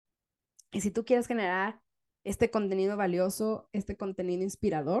Y si tú quieres generar este contenido valioso, este contenido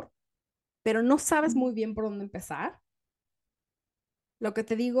inspirador, pero no sabes muy bien por dónde empezar, lo que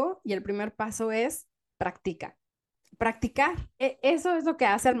te digo y el primer paso es practica. Practicar, eso es lo que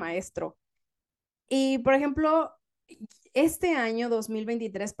hace el maestro. Y por ejemplo, este año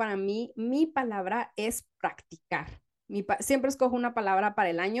 2023 para mí, mi palabra es practicar. Siempre escojo una palabra para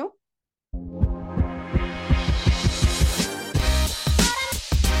el año.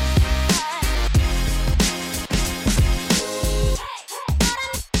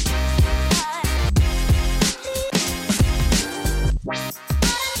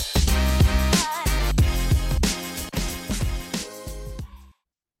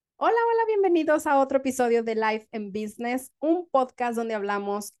 Hola, hola, bienvenidos a otro episodio de Life and Business, un podcast donde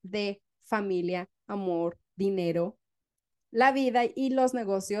hablamos de familia, amor, dinero, la vida y los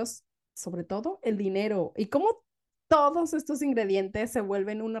negocios, sobre todo el dinero y cómo todos estos ingredientes se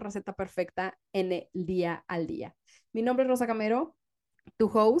vuelven una receta perfecta en el día al día. Mi nombre es Rosa Camero,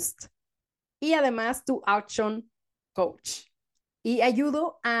 tu host y además tu action coach. Y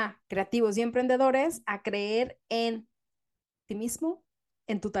ayudo a creativos y emprendedores a creer en ti mismo,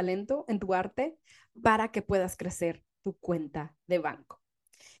 en tu talento, en tu arte, para que puedas crecer tu cuenta de banco.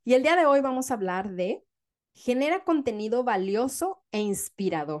 Y el día de hoy vamos a hablar de genera contenido valioso e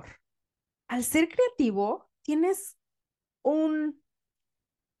inspirador. Al ser creativo, tienes un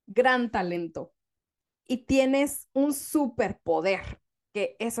gran talento y tienes un superpoder,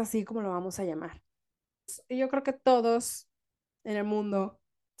 que es así como lo vamos a llamar. Yo creo que todos en el mundo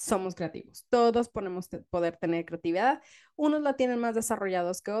somos creativos. Todos podemos poder tener creatividad. Unos la tienen más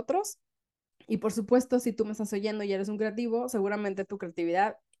desarrollados que otros. Y por supuesto, si tú me estás oyendo y eres un creativo, seguramente tu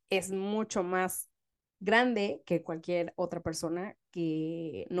creatividad es mucho más grande que cualquier otra persona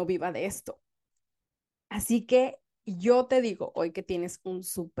que no viva de esto. Así que yo te digo hoy que tienes un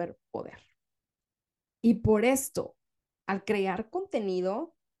superpoder. Y por esto, al crear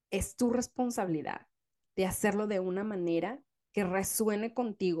contenido, es tu responsabilidad de hacerlo de una manera que resuene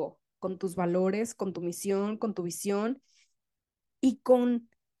contigo, con tus valores, con tu misión, con tu visión y con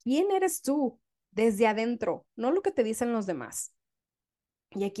quién eres tú desde adentro, no lo que te dicen los demás.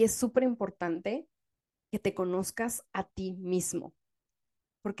 Y aquí es súper importante que te conozcas a ti mismo,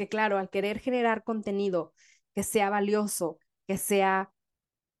 porque claro, al querer generar contenido que sea valioso, que sea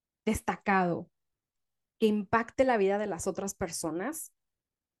destacado, que impacte la vida de las otras personas,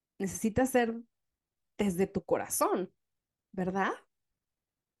 necesitas ser desde tu corazón, ¿verdad?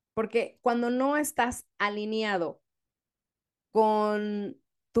 Porque cuando no estás alineado con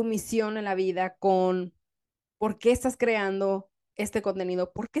tu misión en la vida, con por qué estás creando este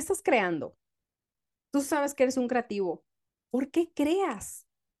contenido, por qué estás creando. Tú sabes que eres un creativo. ¿Por qué creas?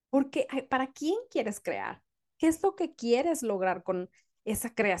 ¿Para quién quieres crear? ¿Qué es lo que quieres lograr con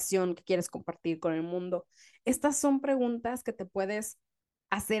esa creación que quieres compartir con el mundo? Estas son preguntas que te puedes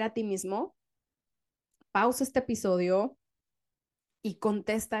hacer a ti mismo. Pausa este episodio y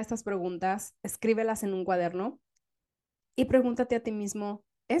contesta estas preguntas, escríbelas en un cuaderno y pregúntate a ti mismo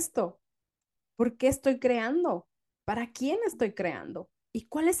esto. ¿Por qué estoy creando? ¿Para quién estoy creando? ¿Y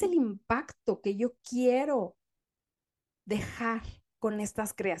cuál es el impacto que yo quiero dejar con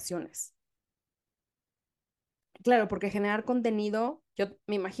estas creaciones? Claro, porque generar contenido, yo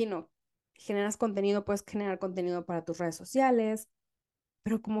me imagino, generas contenido, puedes generar contenido para tus redes sociales,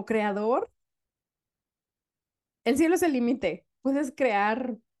 pero como creador, el cielo es el límite. Puedes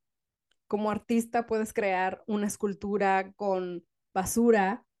crear, como artista, puedes crear una escultura con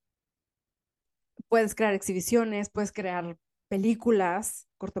basura, puedes crear exhibiciones, puedes crear películas,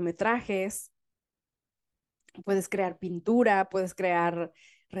 cortometrajes, puedes crear pintura, puedes crear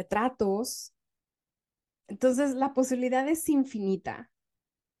retratos. Entonces, la posibilidad es infinita,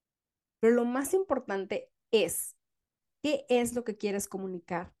 pero lo más importante es, ¿qué es lo que quieres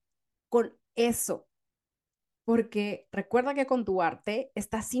comunicar con eso? Porque recuerda que con tu arte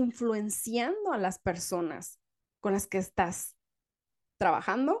estás influenciando a las personas con las que estás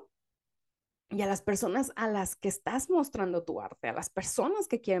trabajando y a las personas a las que estás mostrando tu arte, a las personas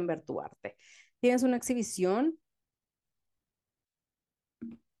que quieren ver tu arte. Tienes una exhibición.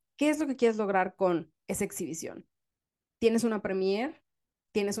 ¿Qué es lo que quieres lograr con esa exhibición? ¿Tienes una premiere?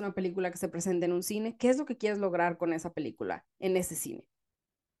 ¿Tienes una película que se presenta en un cine? ¿Qué es lo que quieres lograr con esa película en ese cine?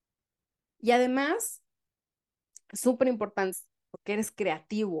 Y además, súper importante, porque eres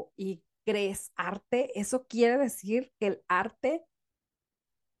creativo y crees arte, eso quiere decir que el arte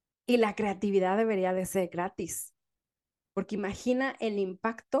y la creatividad debería de ser gratis, porque imagina el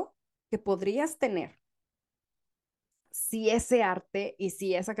impacto que podrías tener si ese arte y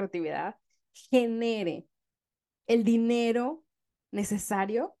si esa creatividad genere el dinero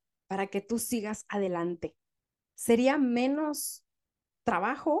necesario para que tú sigas adelante. Sería menos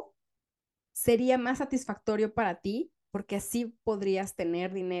trabajo, sería más satisfactorio para ti, porque así podrías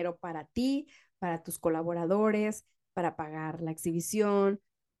tener dinero para ti, para tus colaboradores, para pagar la exhibición,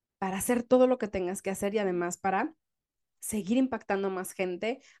 para hacer todo lo que tengas que hacer y además para seguir impactando a más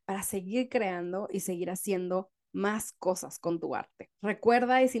gente, para seguir creando y seguir haciendo más cosas con tu arte.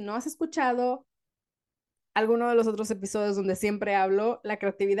 Recuerda, y si no has escuchado alguno de los otros episodios donde siempre hablo, la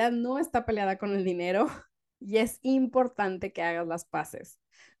creatividad no está peleada con el dinero y es importante que hagas las paces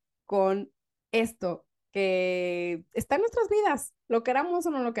con esto que está en nuestras vidas, lo queramos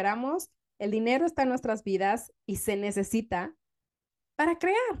o no lo queramos, el dinero está en nuestras vidas y se necesita para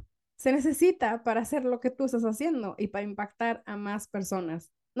crear, se necesita para hacer lo que tú estás haciendo y para impactar a más personas.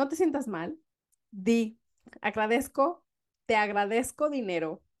 No te sientas mal, di, agradezco, te agradezco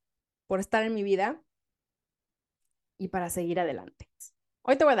dinero por estar en mi vida y para seguir adelante.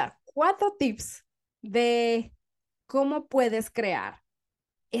 Hoy te voy a dar 4 tips de cómo puedes crear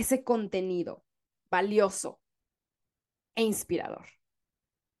ese contenido valioso e inspirador.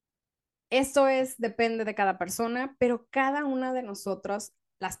 Eso depende de cada persona, pero cada una de nosotros,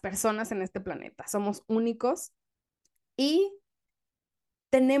 las personas en este planeta, somos únicos y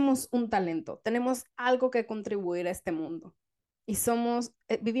tenemos un talento, tenemos algo que contribuir a este mundo. Y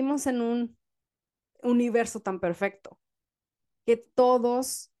vivimos en un universo tan perfecto que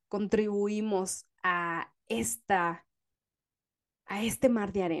todos contribuimos a este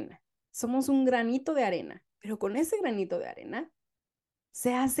mar de arena. Somos un granito de arena, pero con ese granito de arena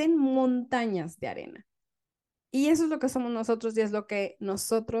se hacen montañas de arena. Y eso es lo que somos nosotros y es lo que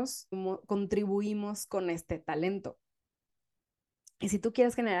nosotros contribuimos con este talento. Y si tú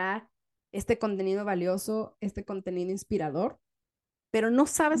quieres generar este contenido valioso, este contenido inspirador, pero no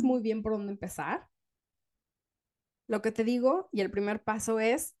sabes muy bien por dónde empezar, lo que te digo y el primer paso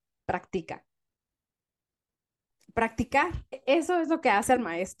es practica. Practicar, eso es lo que hace el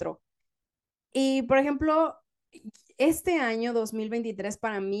maestro. Y por ejemplo, este año 2023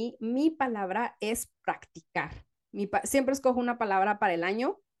 para mí, mi palabra es practicar. Siempre escojo una palabra para el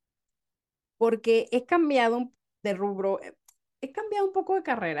año porque he cambiado de rubro, he cambiado un poco de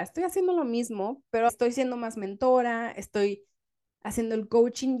carrera. Estoy haciendo lo mismo, pero estoy siendo más mentora, estoy haciendo el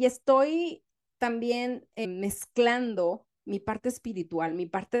coaching y estoy también mezclando mi parte espiritual, mi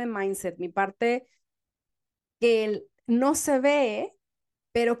parte de mindset, mi parte que no se ve,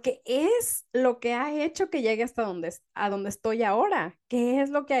 pero que es lo que ha hecho que llegue hasta a donde estoy ahora, que es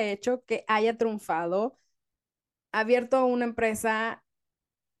lo que ha hecho que haya triunfado, abierto una empresa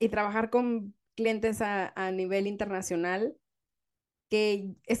y trabajar con clientes a nivel internacional,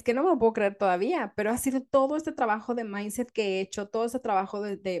 que es que no me lo puedo creer todavía, pero ha sido todo este trabajo de mindset que he hecho, todo este trabajo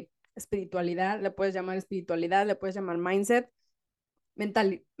de espiritualidad, le puedes llamar espiritualidad, le puedes llamar mindset,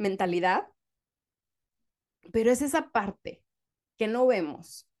 mentalidad, pero es esa parte que no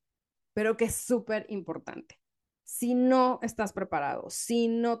vemos, pero que es súper importante. Si no estás preparado, si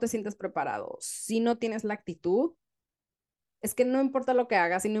no te sientes preparado, si no tienes la actitud, es que no importa lo que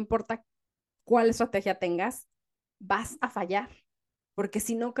hagas y no importa cuál estrategia tengas, vas a fallar. Porque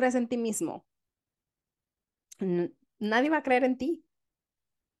si no crees en ti mismo, nadie va a creer en ti.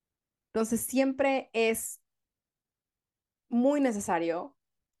 Entonces siempre es muy necesario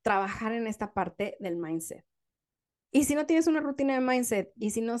trabajar en esta parte del mindset. Y si no tienes una rutina de mindset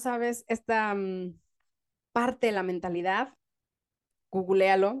y si no sabes esta parte de la mentalidad,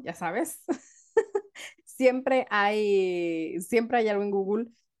 googlealo, ya sabes. Siempre hay algo en Google.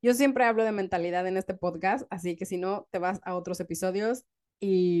 Yo siempre hablo de mentalidad en este podcast, así que si no, te vas a otros episodios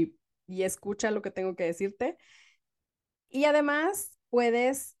y escucha lo que tengo que decirte. Y además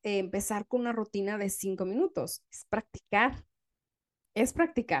puedes empezar con una rutina de 5 minutos. Es practicar, es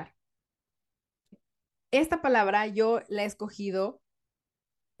practicar. Esta palabra yo la he escogido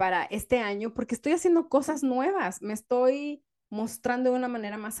para este año porque estoy haciendo cosas nuevas, me estoy mostrando de una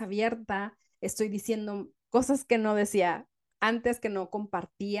manera más abierta, estoy diciendo cosas que no decía antes, que no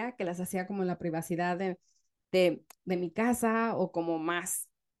compartía, que las hacía como en la privacidad de mi casa o como más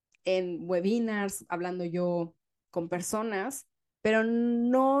en webinars, hablando yo con personas, pero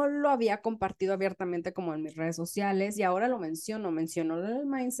no lo había compartido abiertamente como en mis redes sociales y ahora lo menciono el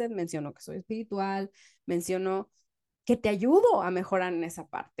mindset, menciono que soy espiritual, menciono que te ayudo a mejorar en esa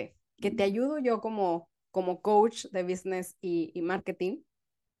parte, que te ayudo yo como coach de business y marketing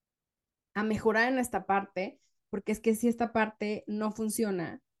a mejorar en esta parte, porque es que si esta parte no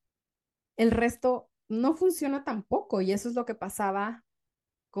funciona, el resto no funciona tampoco y eso es lo que pasaba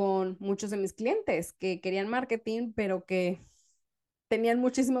con muchos de mis clientes que querían marketing, pero que tenían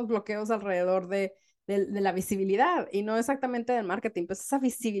muchísimos bloqueos alrededor de la visibilidad y no exactamente del marketing, pues esa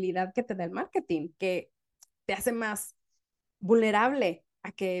visibilidad que te da el marketing, que te hace más vulnerable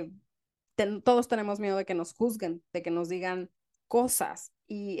a que todos tenemos miedo de que nos juzguen, de que nos digan cosas.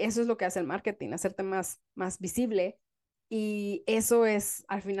 Y eso es lo que hace el marketing, hacerte más visible. Y eso es,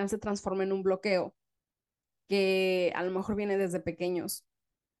 al final se transforma en un bloqueo que a lo mejor viene desde pequeños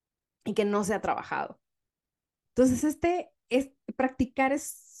y que no se ha trabajado. Entonces, practicar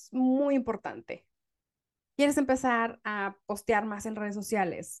es muy importante. ¿Quieres empezar a postear más en redes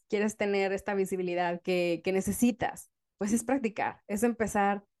sociales? ¿Quieres tener esta visibilidad que necesitas? Pues es practicar, es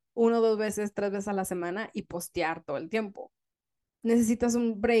empezar 1, 2 veces, 3 veces a la semana y postear todo el tiempo. Necesitas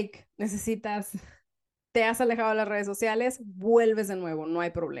un break, te has alejado de las redes sociales, vuelves de nuevo, no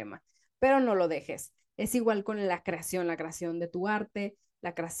hay problema, pero no lo dejes. Es igual con la creación de tu arte,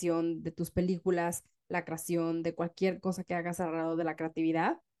 la creación de tus películas, la creación de cualquier cosa que hagas alrededor de la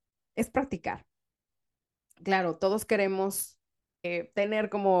creatividad, es practicar. Claro, todos queremos tener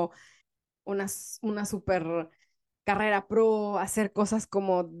como una super carrera pro, hacer cosas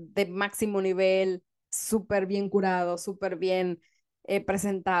como de máximo nivel, súper bien curado, súper bien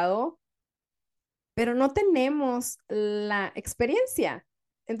presentado, pero no tenemos la experiencia.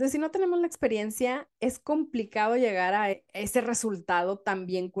 Entonces, si no tenemos la experiencia, es complicado llegar a ese resultado tan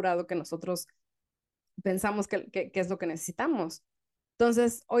bien curado que nosotros pensamos que es lo que necesitamos.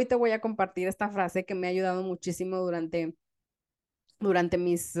 Entonces, hoy te voy a compartir esta frase que me ha ayudado muchísimo durante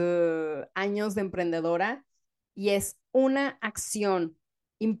mis años de emprendedora y es: una acción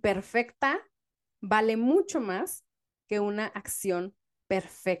imperfecta vale mucho más que una acción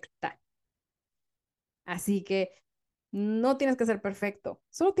perfecta. Así que no tienes que ser perfecto,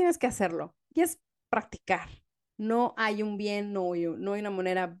 solo tienes que hacerlo y es practicar. No hay un bien, no hay una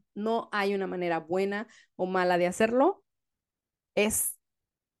manera buena o mala de hacerlo, es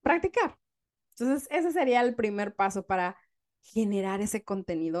practicar. Entonces, ese sería el primer paso para generar ese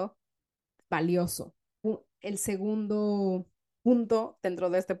contenido valioso. El segundo punto dentro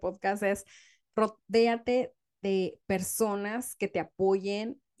de este podcast es: rodéate de personas que te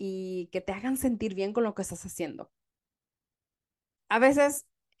apoyen y que te hagan sentir bien con lo que estás haciendo. A veces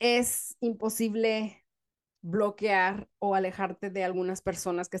es imposible bloquear o alejarte de algunas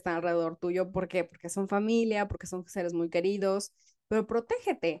personas que están alrededor tuyo. ¿Por qué? Porque son familia, porque son seres muy queridos, pero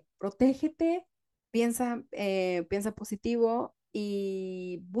protégete, piensa positivo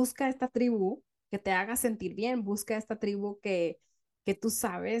y busca esta tribu que te haga sentir bien, busca esta tribu que tú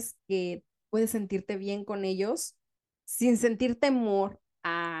sabes que puedes sentirte bien con ellos sin sentir temor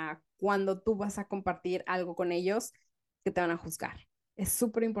a cuando tú vas a compartir algo con ellos que te van a juzgar. Es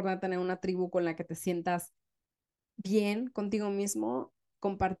súper importante tener una tribu con la que te sientas bien contigo mismo,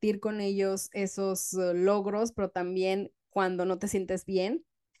 compartir con ellos esos logros, pero también cuando no te sientes bien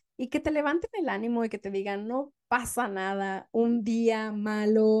y que te levanten el ánimo y que te digan: no pasa nada, un día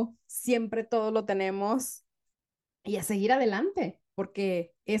malo, siempre todo lo tenemos y a seguir adelante,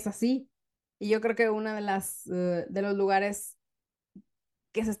 porque es así. Y yo creo que una de los lugares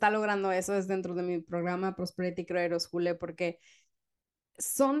que se está logrando eso es dentro de mi programa Prosperity Creators Jule, porque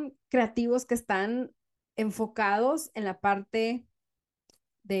son creativos que están enfocados en la parte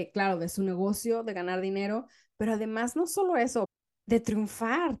de, claro, de su negocio, de ganar dinero, pero además no solo eso, de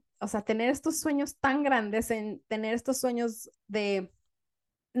triunfar, o sea, tener estos sueños tan grandes, en tener estos sueños de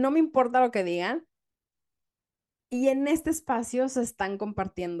no me importa lo que digan, y en este espacio se están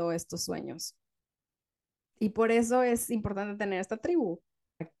compartiendo estos sueños. Y por eso es importante tener esta tribu,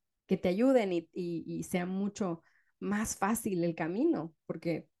 que te ayuden y sea mucho más fácil el camino,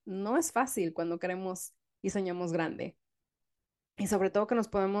 porque no es fácil cuando queremos y soñamos grande. Y sobre todo que nos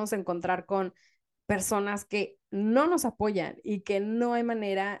podemos encontrar con personas que no nos apoyan y que no hay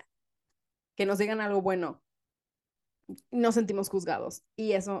manera que nos digan algo bueno, nos sentimos juzgados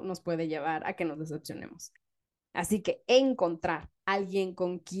y eso nos puede llevar a que nos decepcionemos. Así que encontrar a alguien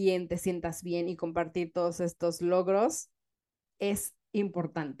con quien te sientas bien y compartir todos estos logros es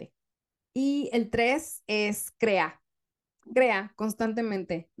importante. Y el 3 es crea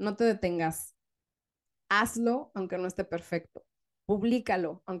constantemente, no te detengas, hazlo aunque no esté perfecto,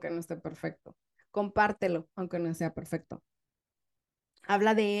 públicalo aunque no esté perfecto, compártelo aunque no sea perfecto.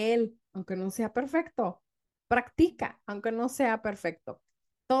 Habla de él, aunque no sea perfecto. Practica, aunque no sea perfecto.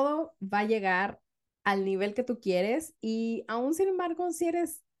 Todo va a llegar al nivel que tú quieres y aún sin embargo, si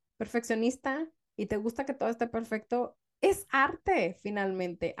eres perfeccionista y te gusta que todo esté perfecto, es arte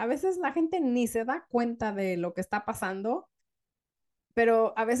finalmente. A veces la gente ni se da cuenta de lo que está pasando,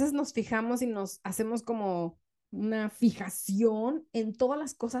 pero a veces nos fijamos y nos hacemos como una fijación en todas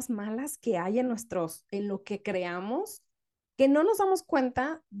las cosas malas que hay en lo que creamos, que no nos damos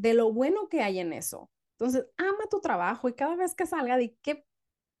cuenta de lo bueno que hay en eso. Entonces, ama tu trabajo y cada vez que salga, di que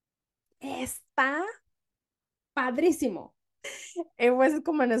está padrísimo. Pues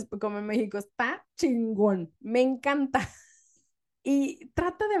como en México, está chingón, me encanta. Y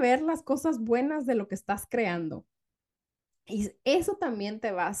trata de ver las cosas buenas de lo que estás creando. Y eso también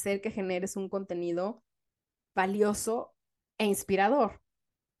te va a hacer que generes un contenido valioso e inspirador.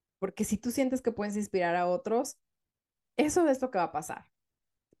 Porque si tú sientes que puedes inspirar a otros, eso es lo que va a pasar.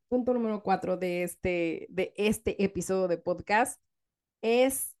 Punto número 4 de este episodio de podcast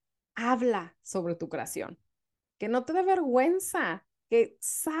es habla sobre tu creación. Que no te dé vergüenza, que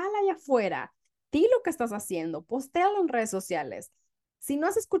sal allá afuera, di lo que estás haciendo, postéalo en redes sociales. Si no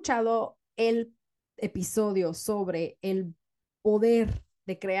has escuchado el episodio sobre el poder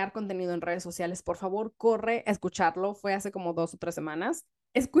de crear contenido en redes sociales, por favor, corre a escucharlo. Fue hace como 2 o 3 semanas.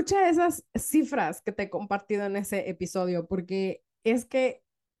 Escucha esas cifras que te he compartido en ese episodio, porque es que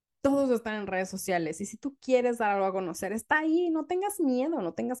todos están en redes sociales y si tú quieres dar algo a conocer, está ahí, no tengas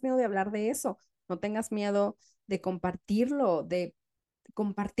miedo de hablar de eso, no tengas miedo de compartirlo, de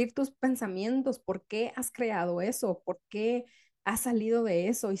compartir tus pensamientos, por qué has creado eso, por qué has salido de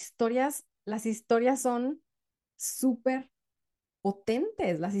eso. Las historias son súper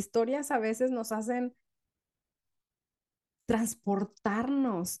potentes, las historias a veces nos hacen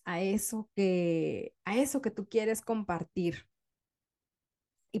transportarnos a eso que tú quieres compartir.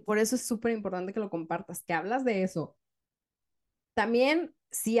 Y por eso es súper importante que lo compartas, que hablas de eso. También,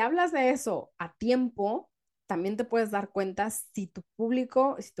 si hablas de eso a tiempo, también te puedes dar cuenta si tu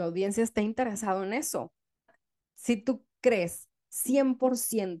público, si tu audiencia está interesado en eso. Si tú crees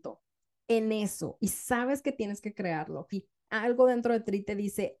 100% en eso y sabes que tienes que crearlo y algo dentro de ti te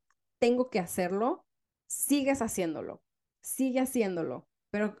dice, tengo que hacerlo, sigues haciéndolo, sigue haciéndolo.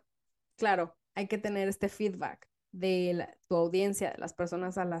 Pero claro, hay que tener este feedback de tu audiencia, de las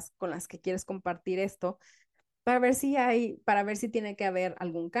personas con las que quieres compartir esto, para ver si tiene que haber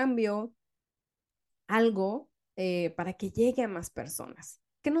algún cambio, algo para que llegue a más personas.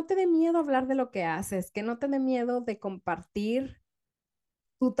 Que no te dé miedo hablar de lo que haces, que no te dé miedo de compartir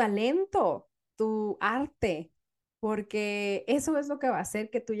tu talento, tu arte, porque eso es lo que va a hacer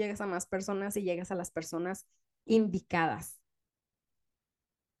que tú llegues a más personas y llegues a las personas indicadas.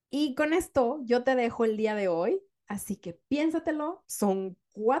 Y con esto yo te dejo el día de hoy, así que piénsatelo, son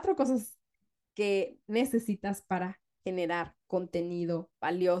 4 cosas que necesitas para generar contenido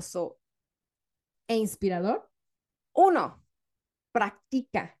valioso e inspirador. Uno,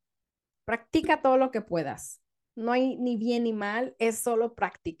 practica. Practica todo lo que puedas. No hay ni bien ni mal, es solo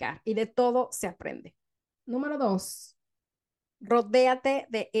practicar y de todo se aprende. Número 2, rodéate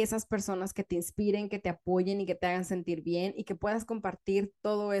de esas personas que te inspiren, que te apoyen y que te hagan sentir bien y que puedas compartir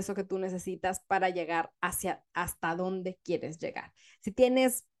todo eso que tú necesitas para llegar hasta donde quieres llegar. Si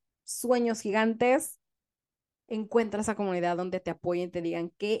tienes sueños gigantes, encuentra esa comunidad donde te apoyen y te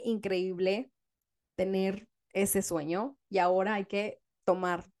digan qué increíble tener ese sueño y ahora hay que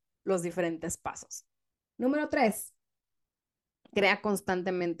tomar los diferentes pasos. Número 3, crea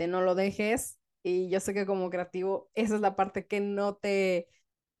constantemente, no lo dejes. Y yo sé que como creativo, esa es la parte que no te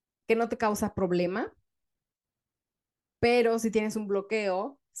causa problema, pero si tienes un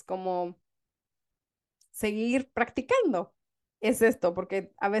bloqueo, es como seguir practicando. Es esto,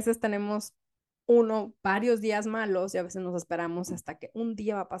 porque a veces tenemos varios días malos y a veces nos esperamos hasta que un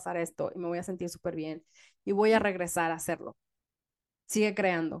día va a pasar esto y me voy a sentir súper bien y voy a regresar a hacerlo. Sigue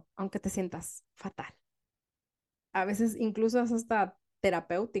creando, aunque te sientas fatal. A veces incluso es hasta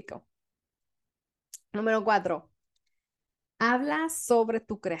terapéutico. Número 4, habla sobre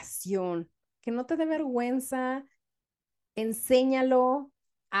tu creación, que no te dé vergüenza, enséñalo,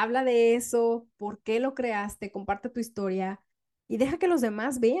 habla de eso, por qué lo creaste, comparte tu historia y deja que los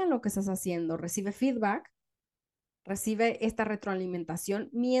demás vean lo que estás haciendo. Recibe feedback, recibe esta retroalimentación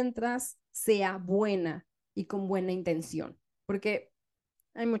mientras sea buena y con buena intención, porque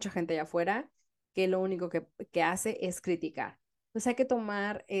hay mucha gente allá afuera que lo único que hace es criticar. Entonces hay que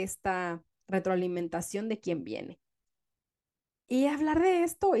tomar esta retroalimentación de quién viene y hablar de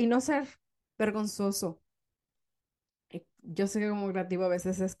esto y no ser vergonzoso. Yo sé que como creativo a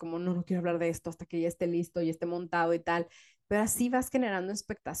veces es como, no, no quiero hablar de esto hasta que ya esté listo y esté montado y tal, pero así vas generando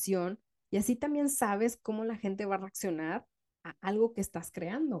expectación y así también sabes cómo la gente va a reaccionar a algo que estás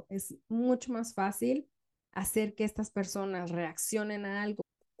creando. Es mucho más fácil hacer que estas personas reaccionen a algo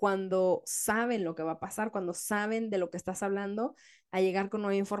cuando saben lo que va a pasar, cuando saben de lo que estás hablando, a llegar con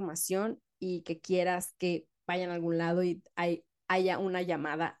nueva información y que quieras que vayan a algún lado y haya una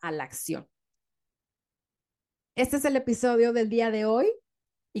llamada a la acción. Este es el episodio del día de hoy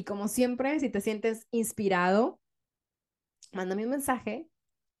y como siempre, si te sientes inspirado, mándame un mensaje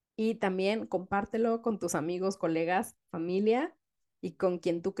y también compártelo con tus amigos, colegas, familia y con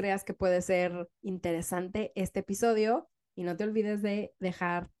quien tú creas que puede ser interesante este episodio. Y no te olvides de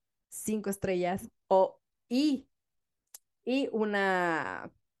dejar 5 estrellas y, y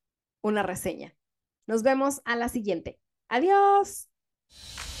una reseña. Nos vemos a la siguiente. Adiós.